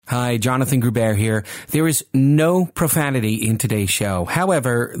Hi, Jonathan Gruber here. There is no profanity in today's show.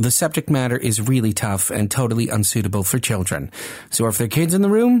 However, the subject matter is really tough and totally unsuitable for children. So if there are kids in the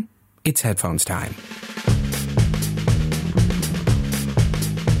room, it's headphones time.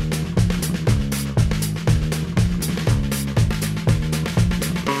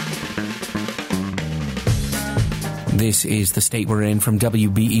 This is The State We're In from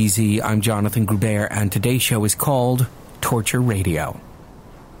WBEZ. I'm Jonathan Gruber, and today's show is called Torture Radio.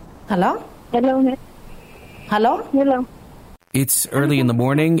 Hello? Hello. Hello? Hello. It's early in the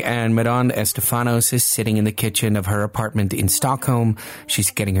morning, and Meron Estefanos is sitting in the kitchen of her apartment in Stockholm.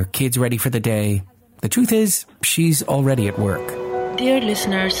 She's getting her kids ready for the day. The truth is, she's already at work. Dear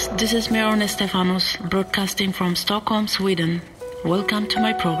listeners, this is Meron Estefanos, broadcasting from Stockholm, Sweden. Welcome to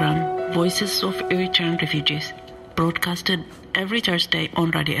my program, Voices of Eritrean Refugees, broadcasted every Thursday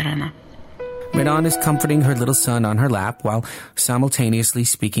on Radio Arena. Meron is comforting her little son on her lap while simultaneously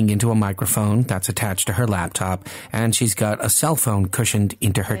speaking into a microphone that's attached to her laptop, and she's got a cell phone cushioned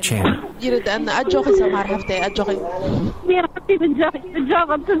into her chin.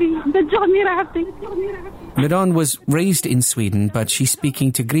 Meron was raised in Sweden, but she's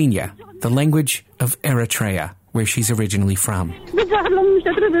speaking Tigrinya, the language of Eritrea, where she's originally from.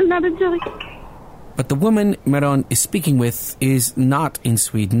 But the woman Meron is speaking with is not in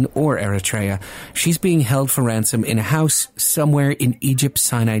Sweden or Eritrea. She's being held for ransom in a house somewhere in Egypt's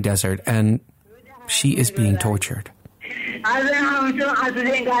Sinai desert, and she is being tortured.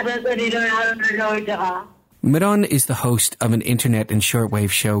 Meron is the host of an internet and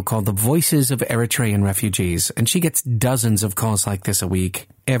shortwave show called The Voices of Eritrean Refugees, and she gets dozens of calls like this a week,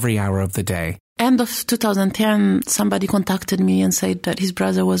 every hour of the day. End of 2010, somebody contacted me and said that his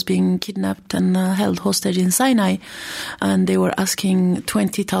brother was being kidnapped and held hostage in Sinai, and they were asking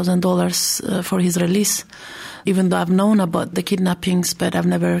 $20,000 for his release. Even though I've known about the kidnappings, but I've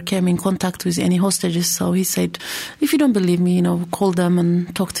never came in contact with any hostages. So he said, if you don't believe me, call them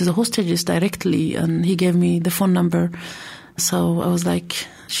and talk to the hostages directly. And he gave me the phone number. So I was like,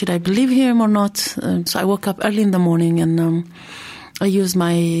 should I believe him or not? So I woke up early in the morning and I used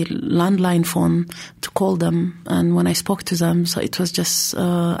my landline phone to call them. And when I spoke to them, so it was just,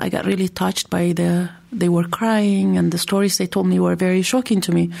 I got really touched by they were crying, and the stories they told me were very shocking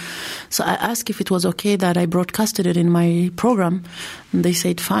to me. So I asked if it was okay that I broadcasted it in my program. And they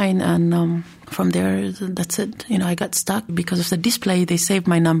said fine. And from there, that's it. I got stuck because of the display. They saved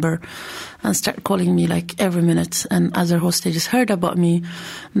my number and started calling me like every minute. And other hostages heard about me.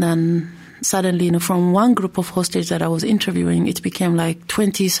 And then suddenly, from one group of hostages that I was interviewing, it became like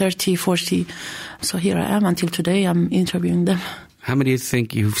 20, 30, 40. So here I am until today. I'm interviewing them. How many do you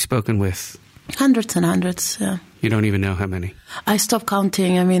think you've spoken with? Hundreds and hundreds, yeah. You don't even know how many? I stopped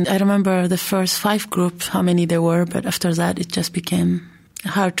counting. I remember the first 5 groups, how many there were, but after that it just became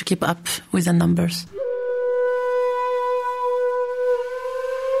hard to keep up with the numbers.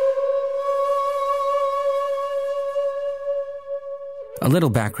 A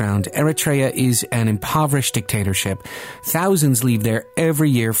little background. Eritrea is an impoverished dictatorship. Thousands leave there every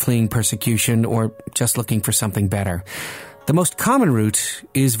year fleeing persecution or just looking for something better. The most common route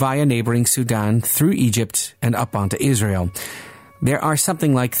is via neighboring Sudan through Egypt and up onto Israel. There are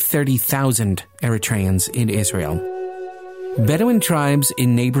something like 30,000 Eritreans in Israel. Bedouin tribes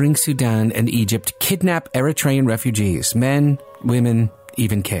in neighboring Sudan and Egypt kidnap Eritrean refugees, men, women,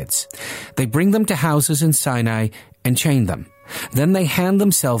 even kids. They bring them to houses in Sinai and chain them. Then they hand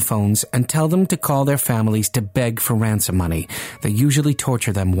them cell phones and tell them to call their families to beg for ransom money. They usually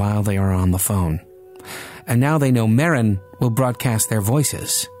torture them while they are on the phone. And now they know Meron will broadcast their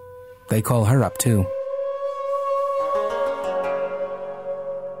voices. They call her up too.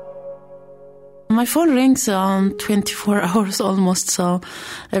 My phone rings on 24 hours almost, so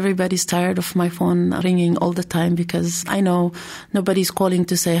everybody's tired of my phone ringing all the time because I know nobody's calling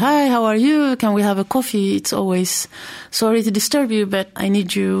to say, hi, how are you? Can we have a coffee? It's always, sorry to disturb you, but I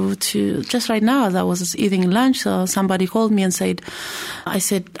need you to, just right now, as I was eating lunch, so somebody called me and said,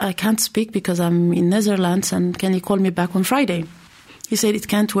 I can't speak because I'm in Netherlands, and can you call me back on Friday? He said, it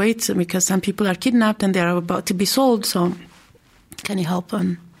can't wait because some people are kidnapped and they are about to be sold, so can you help?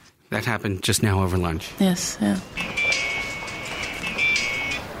 And that happened just now over lunch. Yes, yeah.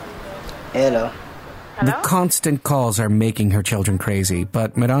 Hello. The constant calls are making her children crazy,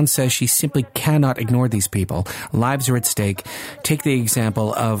 but Meron says she simply cannot ignore these people. Lives are at stake. Take the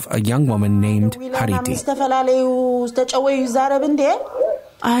example of a young woman named Hariti.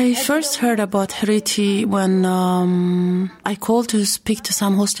 I first heard about Hariti when I called to speak to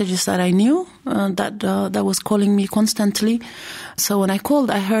some hostages that I knew that was calling me constantly. So when I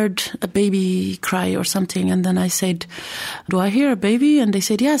called, I heard a baby cry or something, and then I said, "Do I hear a baby?" And they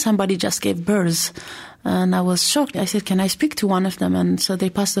said, "Yeah, somebody just gave birth." And I was shocked. I said, "Can I speak to one of them?" And so they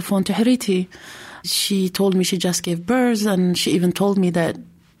passed the phone to Hariti. She told me she just gave birth, and she even told me that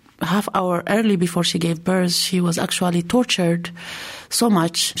half hour early before she gave birth, she was actually tortured so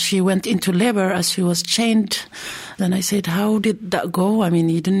much. She went into labor as she was chained. Then I said, "How did that go? I mean,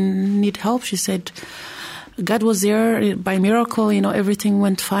 you didn't need help." She said, "God was there by miracle. Everything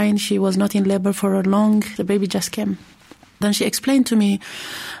went fine. She was not in labor for long. The baby just came." Then she explained to me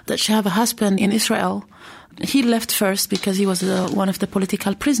that she have a husband in Israel. He left first because he was one of the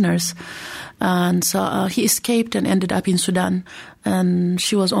political prisoners. And so he escaped and ended up in Sudan. And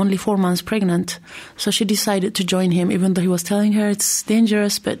she was only 4 months pregnant. So she decided to join him, even though he was telling her it's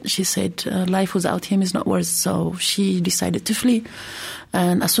dangerous. But she said life without him is not worth. So she decided to flee.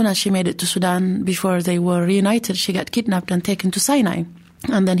 And as soon as she made it to Sudan, before they were reunited, she got kidnapped and taken to Sinai.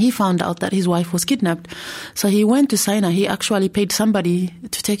 And then he found out that his wife was kidnapped. So he went to Sinai. He actually paid somebody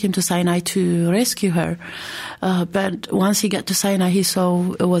to take him to Sinai to rescue her. But once he got to Sinai, he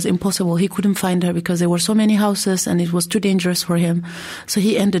saw it was impossible. He couldn't find her because there were so many houses and it was too dangerous for him. So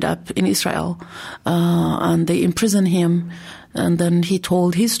he ended up in Israel. And they imprisoned him. And then he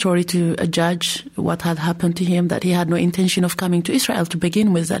told his story to a judge, what had happened to him, that he had no intention of coming to Israel to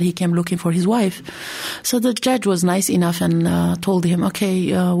begin with, that he came looking for his wife. So the judge was nice enough and told him,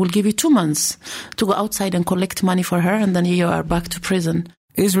 "Okay, we'll give you 2 months to go outside and collect money for her, and then you are back to prison."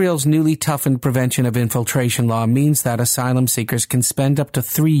 Israel's newly toughened prevention of infiltration law means that asylum seekers can spend up to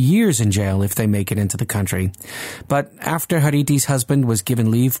 3 years in jail if they make it into the country. But after Hariti's husband was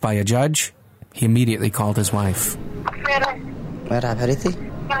given leave by a judge, he immediately called his wife.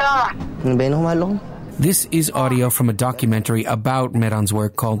 This is audio from a documentary about Meron's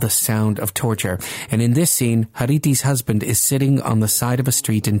work called The Sound of Torture. And in this scene, Hariti's husband is sitting on the side of a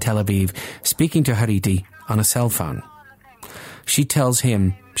street in Tel Aviv, speaking to Hariti on a cell phone. She tells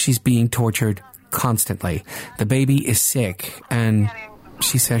him she's being tortured constantly. The baby is sick, and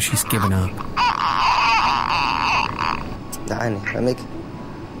she says she's given up.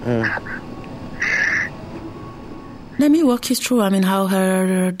 Let me walk you through, how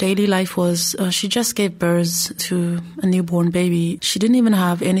her daily life was. She just gave birth to a newborn baby. She didn't even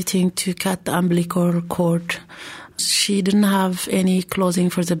have anything to cut the umbilical cord. She didn't have any clothing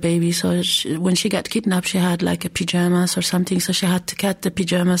for the baby. So when she got kidnapped, she had like a pajamas or something. So she had to cut the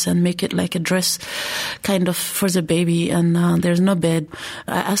pajamas and make it like a dress kind of for the baby. And there's no bed.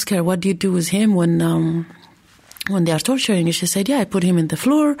 I asked her, "What do you do with him when they are torturing you?" She said, "Yeah, I put him in the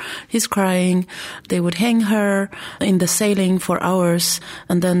floor. He's crying. They would hang her in the ceiling for hours,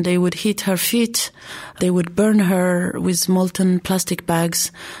 and then they would heat her feet. They would burn her with molten plastic bags.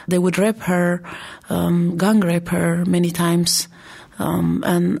 They would rape her, gang rape her many times.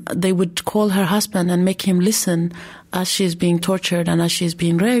 And they would call her husband and make him listen as she's being tortured and as she's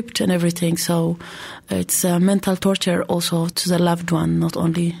being raped and everything. So it's mental torture also to the loved one, not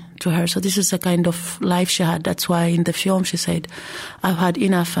only to her. So this is the kind of life she had. That's why in the film she said, "I've had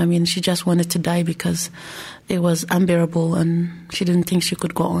enough." She just wanted to die because it was unbearable and she didn't think she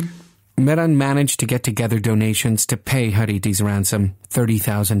could go on. Meron managed to get together donations to pay Hariti's ransom,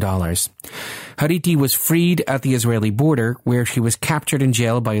 $30,000. Hariti was freed at the Israeli border, where she was captured and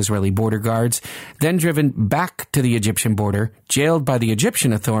jailed by Israeli border guards, then driven back to the Egyptian border, jailed by the Egyptian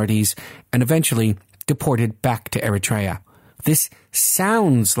authorities, and eventually deported back to Eritrea. This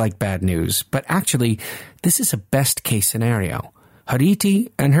sounds like bad news, but actually, this is a best-case scenario. Hariti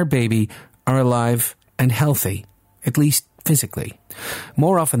and her baby are alive and healthy, at least physically.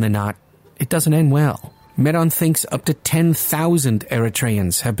 More often than not, it doesn't end well. Meron thinks up to 10,000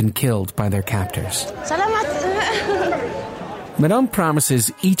 Eritreans have been killed by their captors. Meron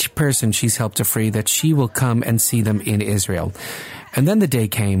promises each person she's helped to free that she will come and see them in Israel. And then the day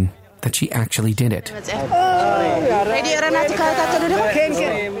came that she actually did it.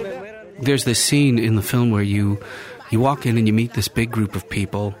 There's this scene in the film where you walk in and you meet this big group of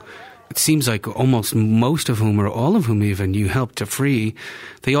people. It seems like almost most of whom, or all of whom even, you helped to free.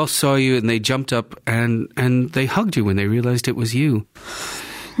 They all saw you and they jumped up and they hugged you when they realized it was you.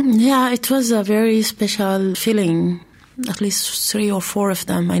 Yeah, it was a very special feeling. At least 3 or 4 of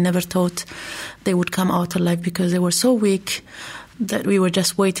them. I never thought they would come out alive because they were so weak that we were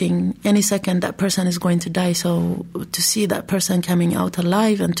just waiting. Any second that person is going to die. So to see that person coming out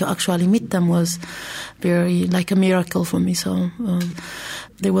alive and to actually meet them was very like a miracle for me. So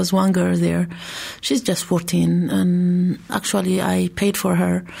There was one girl there. She's just 14, and actually I paid for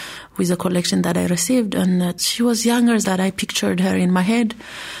her with a collection that I received, and she was younger than I pictured her in my head.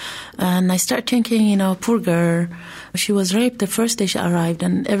 And I started thinking, poor girl, she was raped the first day she arrived,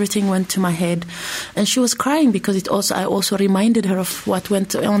 and everything went to my head. And she was crying because I also reminded her of what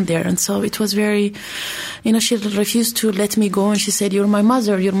went on there. And so it was very, she refused to let me go, and she said, you're my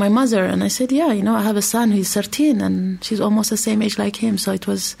mother. And I said, yeah, I have a son who's 13, and she's almost the same age like him. So it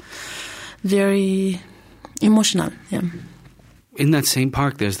was very emotional, yeah. In that same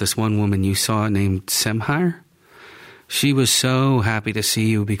park, there's this one woman you saw named Semhar. She was so happy to see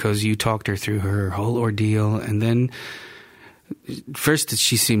you because you talked her through her whole ordeal. And then first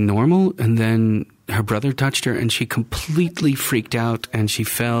she seemed normal, and then her brother touched her and she completely freaked out, and she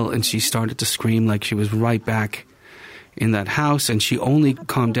fell and she started to scream like she was right back in that house. And she only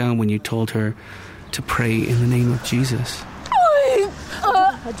calmed down when you told her to pray in the name of Jesus.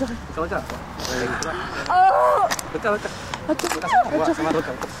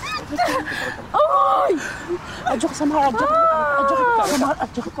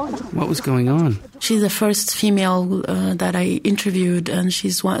 What was going on? She's the first female that I interviewed, and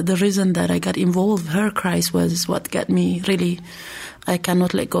she's the reason that I got involved. Her cries was what got me really. I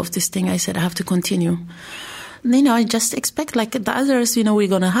cannot let go of this thing. I said I have to continue. I just expect like the others, we're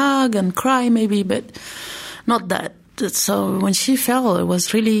going to hug and cry maybe, but not that. So when she fell, it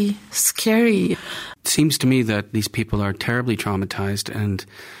was really scary. It seems to me that these people are terribly traumatized, and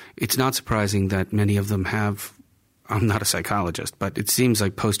it's not surprising that many of them have, I'm not a psychologist, but it seems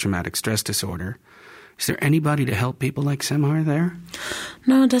like post-traumatic stress disorder. Is there anybody to help people like Semhar there?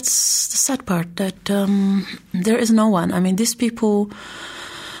 No, that's the sad part, that there is no one. I mean, these people,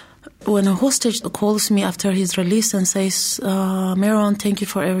 when a hostage calls me after his release and says, Meron, thank you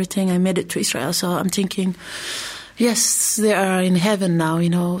for everything, I made it to Israel. So I'm thinking, yes, they are in heaven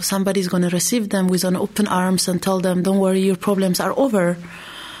now, somebody's going to receive them with an open arms and tell them, don't worry, your problems are over.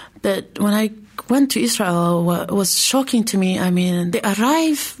 But when I went to Israel, what was shocking to me, they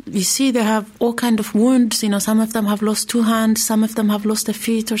arrive, you see they have all kind of wounds, some of them have lost 2 hands, some of them have lost a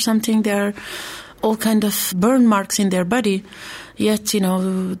feet or something, there are all kind of burn marks in their body, yet,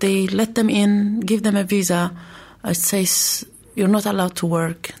 they let them in, give them a visa, it says, you're not allowed to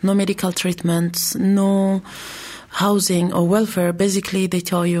work, no medical treatments, no housing or welfare. Basically, they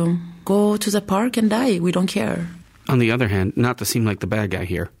tell you, go to the park and die. We don't care. On the other hand, not to seem like the bad guy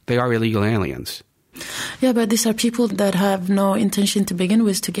here, they are illegal aliens. Yeah, but these are people that have no intention to begin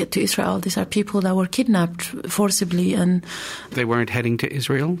with to get to Israel. These are people that were kidnapped forcibly. And they weren't heading to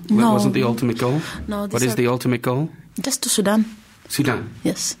Israel? No. That wasn't the ultimate goal? No. What is the ultimate goal? Just to Sudan. Sudan?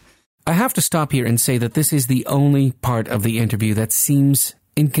 Yes. I have to stop here and say that this is the only part of the interview that seems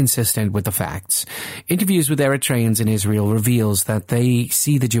inconsistent with the facts. Interviews with Eritreans in Israel reveals that they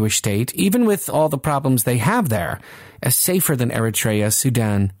see the Jewish state, even with all the problems they have there, as safer than Eritrea,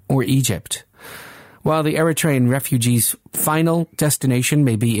 Sudan, or Egypt. While the Eritrean refugees' final destination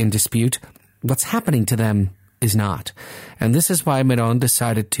may be in dispute, what's happening to them is not. And this is why Meron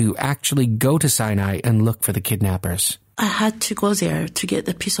decided to actually go to Sinai and look for the kidnappers. I had to go there to get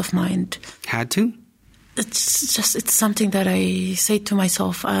the peace of mind. Had to? It's something that I say to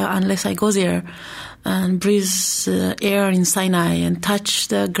myself, unless I go there and breathe air in Sinai and touch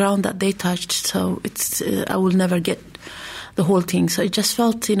the ground that they touched, so I will never get the whole thing. So it just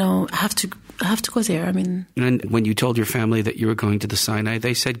felt, I have to go there. And when you told your family that you were going to the Sinai,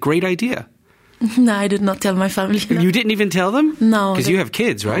 they said, great idea. No, I did not tell my family. No. You didn't even tell them? No. Because you have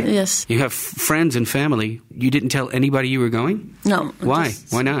kids, right? Yes. You have friends and family. You didn't tell anybody you were going? No. Why?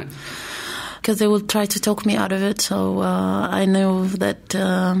 Why not? Because they will try to talk me out of it. So I knew that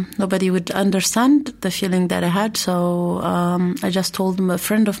nobody would understand the feeling that I had. So I just told a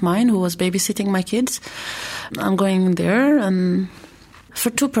friend of mine who was babysitting my kids, I'm going there, and for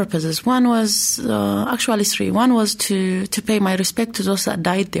 2 purposes. One was, actually 3. One was to pay my respect to those that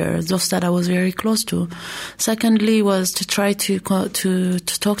died there, those that I was very close to. Secondly was to try to talk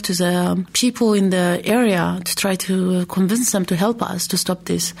to the people in the area, to try to convince them to help us to stop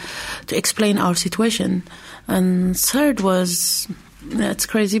this, to explain our situation. And third was, it's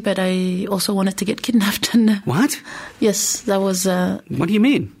crazy, but I also wanted to get kidnapped. And what? Yes, that was... What do you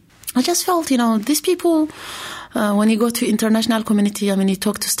mean? I just felt, these people... When you go to international community, you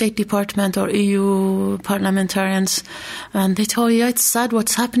talk to State Department or EU parliamentarians, and they tell you, it's sad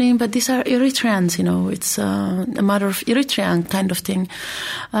what's happening, but these are Eritreans, it's a matter of Eritrean kind of thing.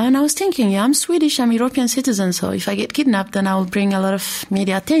 And I was thinking, I'm Swedish, I'm European citizen, so if I get kidnapped, then I will bring a lot of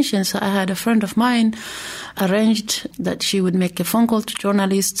media attention. So I had a friend of mine arranged that she would make a phone call to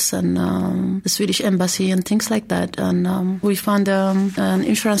journalists and the Swedish embassy and things like that. And we found an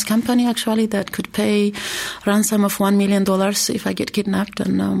insurance company, actually, that could pay ransom of $1 million if I get kidnapped.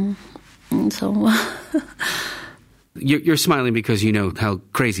 And so... You're smiling because you know how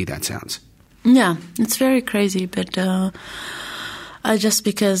crazy that sounds. Yeah, it's very crazy, but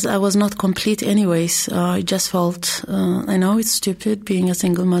because I was not complete anyways, I just felt, I know it's stupid being a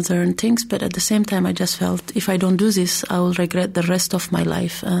single mother and things, but at the same time I just felt if I don't do this, I will regret the rest of my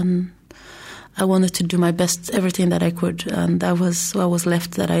life. And I wanted to do my best, everything that I could, and that was what was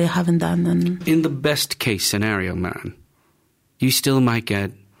left that I haven't done. And in the best case scenario, Meron, you still might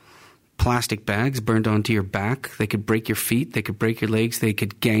get plastic bags burned onto your back. They could break your feet, they could break your legs, they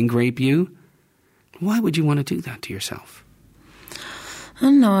could gang rape you. Why would you want to do that to yourself? I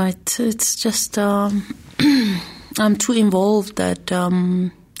don't know, it's just, I'm too involved that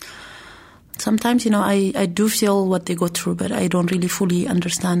sometimes, I do feel what they go through, but I don't really fully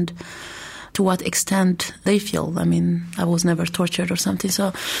understand to what extent they feel. I was never tortured or something,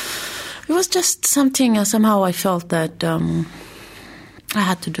 so it was just something, somehow I felt that I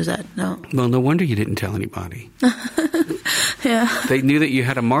had to do that. No. Well, no wonder you didn't tell anybody. Yeah. They knew that you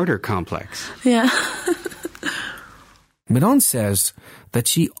had a martyr complex. Yeah. Meron says that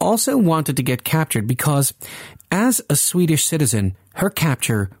she also wanted to get captured because, as a Swedish citizen, her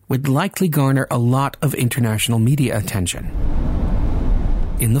capture would likely garner a lot of international media attention.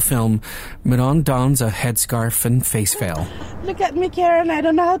 In the film, Meron dons a headscarf and face veil. Look at me, Karen. I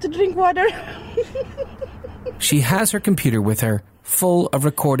don't know how to drink water. She has her computer with her, full of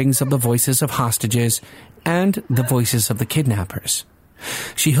recordings of the voices of hostages and the voices of the kidnappers.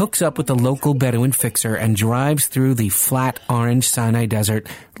 She hooks up with the local Bedouin fixer and drives through the flat orange Sinai desert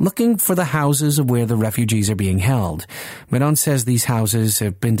looking for the houses of where the refugees are being held. Meron says these houses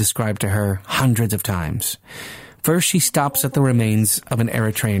have been described to her hundreds of times. First, she stops at the remains of an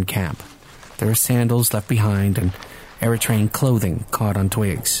Eritrean camp. There are sandals left behind and Eritrean clothing caught on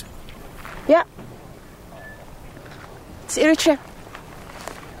twigs. Yeah. It's Eritrea.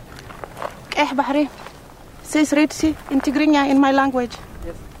 Bahri. Says Red Sea in Tigrinya in my language.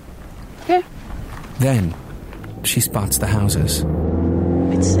 Yes. Here. Then, she spots the houses.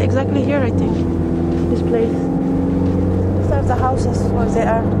 It's exactly here, I think. This place. These are the houses where they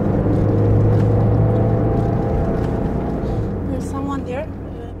are. There's someone there.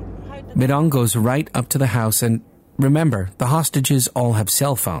 Meron goes right up to the house and, remember, the hostages all have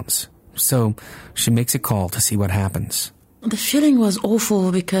cell phones. So, she makes a call to see what happens. The feeling was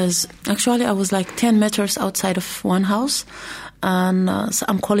awful because actually I was like 10 meters outside of one house, and so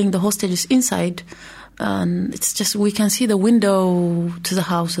I'm calling the hostages inside, and it's just we can see the window to the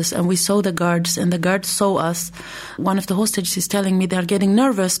houses, and we saw the guards, and the guards saw us. One of the hostages is telling me they're getting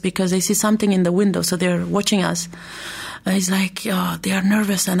nervous because they see something in the window, so they're watching us. And he's like, they are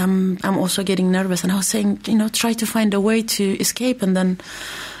nervous, and I'm also getting nervous. And I was saying, try to find a way to escape, and then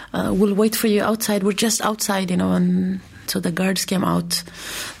we'll wait for you outside. We're just outside, and so the guards came out.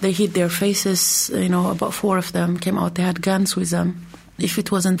 They hid their faces, about 4 of them came out. They had guns with them. If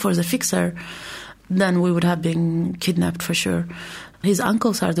it wasn't for the fixer, then we would have been kidnapped for sure. His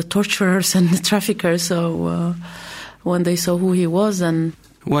uncles are the torturers and the traffickers, so when they saw who he was and...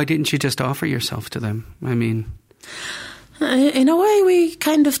 Why didn't you just offer yourself to them? In a way, we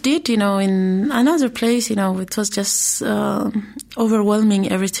kind of did, in another place, it was just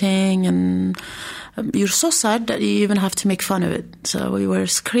overwhelming everything, and you're so sad that you even have to make fun of it. So we were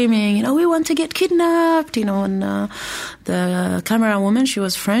screaming, we want to get kidnapped, and the camera woman, she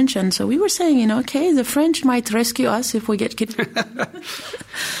was French, and so we were saying, okay, the French might rescue us if we get kidnapped.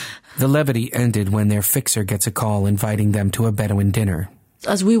 The levity ended when their fixer gets a call inviting them to a Bedouin dinner.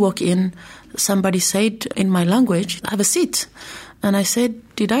 As we walk in, somebody said in my language, have a seat. And I said,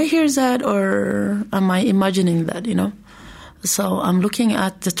 did I hear that or am I imagining that, So I'm looking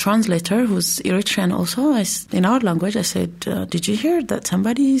at the translator, who's Eritrean also. In our language, I said, did you hear that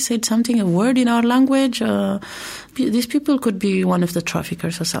somebody said something, a word in our language? These people could be one of the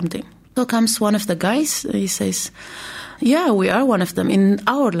traffickers or something. So comes one of the guys, he says, yeah, we are one of them in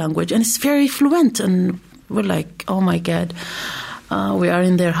our language. And it's very fluent. And we're like, oh my God. We are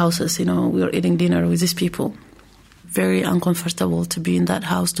in their houses, we are eating dinner with these people. very uncomfortable to be in that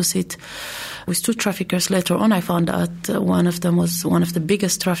house, to sit with two traffickers. Later on, I found out one of them was one of the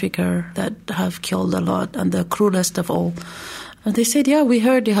biggest trafficker that have killed a lot and the cruelest of all. And they said, yeah, we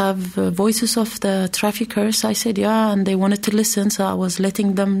heard you have voices of the traffickers. I said, yeah, and they wanted to listen, so I was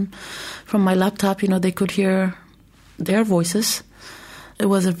letting them from my laptop, they could hear their voices. It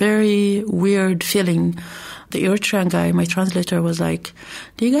was a very weird feeling. The Eritrean guy, my translator, was like,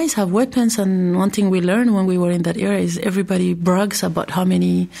 do you guys have weapons? And one thing we learned when we were in that area is everybody brags about how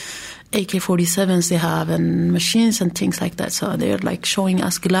many AK-47s they have and machines and things like that. So they're like showing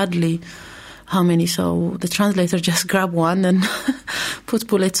us gladly how many. So the translator just grabbed one and put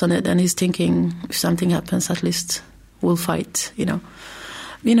bullets on it, and he's thinking, if something happens, at least we'll fight,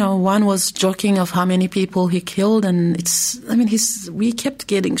 One was joking of how many people he killed, and we kept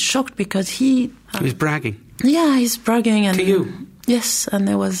getting shocked because he was bragging. Yeah, he's bragging. And to you? Yes, and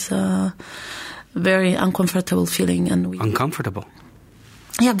there was a very uncomfortable feeling. Uncomfortable?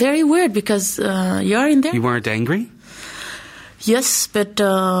 Yeah, very weird because you are in there. You weren't angry? Yes, but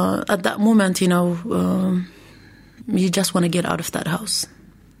at that moment, you just want to get out of that house.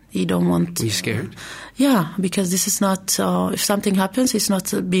 You don't want... Are you scared? Yeah, because this is not... if something happens, it's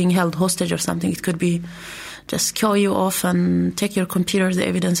not being held hostage or something. It could be just kill you off and take your computer, the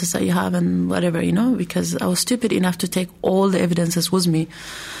evidences that you have and whatever, because I was stupid enough to take all the evidences with me.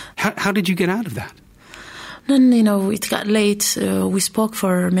 How did you get out of that? Then, it got late. We spoke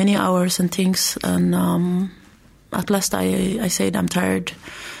for many hours and things, and at last I said, I'm tired.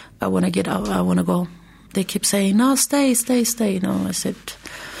 I want to get out. I want to go. They keep saying, no, stay. I said...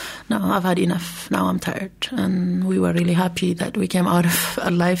 No, I've had enough. Now I'm tired. And we were really happy that we came out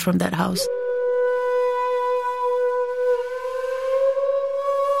alive from that house.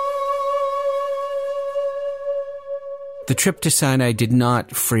 The trip to Sinai did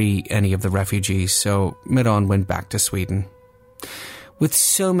not free any of the refugees, so Meron went back to Sweden. With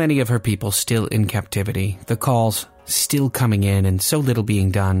so many of her people still in captivity, the calls still coming in and so little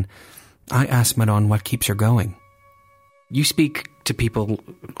being done, I asked Meron what keeps her going. You speak to people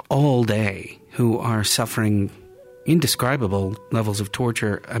all day who are suffering indescribable levels of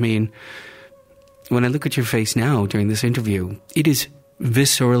torture. I mean, when I look at your face now during this interview, it is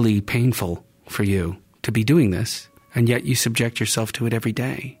viscerally painful for you to be doing this, and yet you subject yourself to it every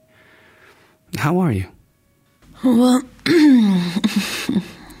day. How are you? Well,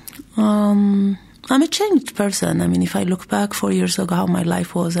 I'm a changed person. I mean, if I look back 4 years ago, how my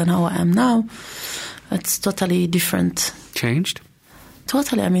life was and how I am now, it's totally different. Changed?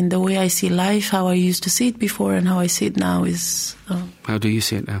 Totally. I mean, the way I see life, how I used to see it before and how I see it now is... How do you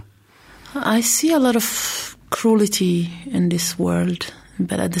see it now? I see a lot of cruelty in this world,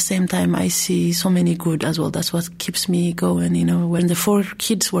 but at the same time, I see so many good as well. That's what keeps me going, When the 4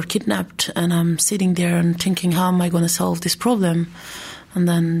 kids were kidnapped and I'm sitting there and thinking, how am I going to solve this problem? And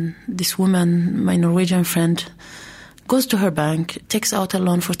then this woman, my Norwegian friend, goes to her bank, takes out a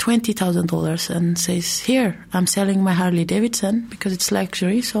loan for $20,000 and says, here, I'm selling my Harley Davidson because it's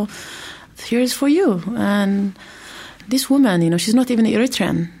luxury, so here's for you. And this woman, she's not even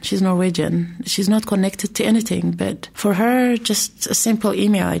Eritrean, she's Norwegian, she's not connected to anything, but for her, just a simple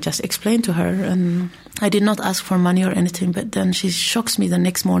email, I just explained to her, and I did not ask for money or anything, but then she shocks me the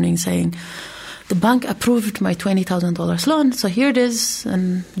next morning saying, the bank approved my $20,000 loan, so here it is,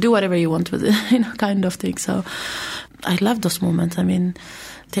 and do whatever you want with it, kind of thing. So I love those moments. I mean,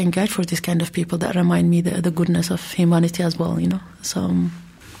 thank God for this kind of people that remind me the goodness of humanity as well, So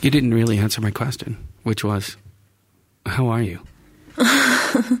you didn't really answer my question, which was, how are you?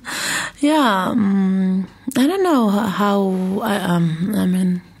 Yeah, I don't know how I am. I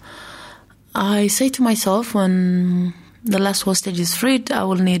mean, I say to myself when the last hostage is freed, I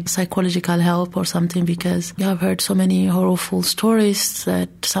will need psychological help or something, because I've heard so many horrible stories that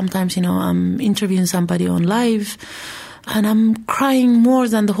sometimes, I'm interviewing somebody on live and I'm crying more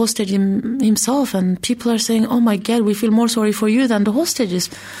than the hostage himself, and people are saying, oh my God, we feel more sorry for you than the hostages.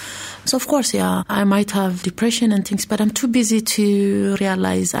 So of course, yeah, I might have depression and things, but I'm too busy to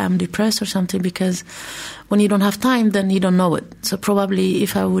realize I'm depressed or something, because when you don't have time, then you don't know it. So probably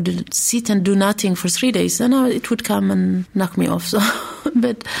if I would sit and do nothing for 3 days, then it would come and knock me off. So,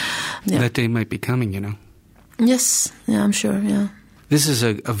 but yeah. That day might be coming, Yes, yeah, I'm sure, yeah. This is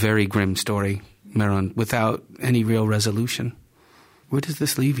a very grim story, Meron, without any real resolution. Where does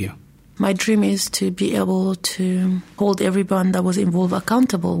this leave you? My dream is to be able to hold everyone that was involved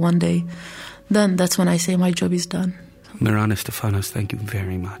accountable one day. Then that's when I say my job is done. Meron Estefanos, thank you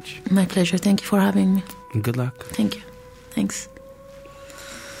very much. My pleasure. Thank you for having me. And good luck. Thank you. Thanks.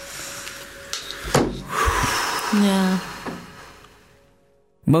 Yeah.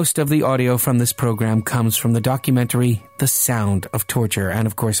 Most of the audio from this program comes from the documentary The Sound of Torture, and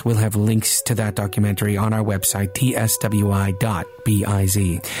of course we'll have links to that documentary on our website, tswi.biz.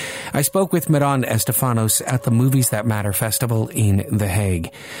 I spoke with Meron Estefanos at the Movies That Matter Festival in The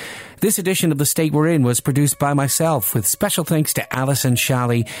Hague. This edition of The State We're In was produced by myself, with special thanks to Alison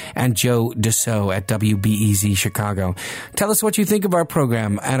Shalley and Joe Dussault at WBEZ Chicago. Tell us what you think of our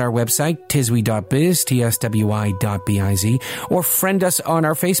program at our website, tswi.biz, tswi.biz, or friend us on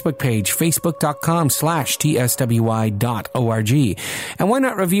our Facebook page, facebook.com/tswi.org. And why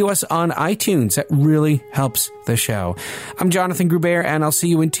not review us on iTunes? That really helps the show. I'm Jonathan Gruber, and I'll see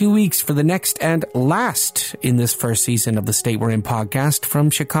you in 2 weeks for the next and last in this first season of the State We're In podcast from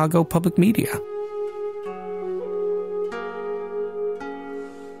Chicago Public Media.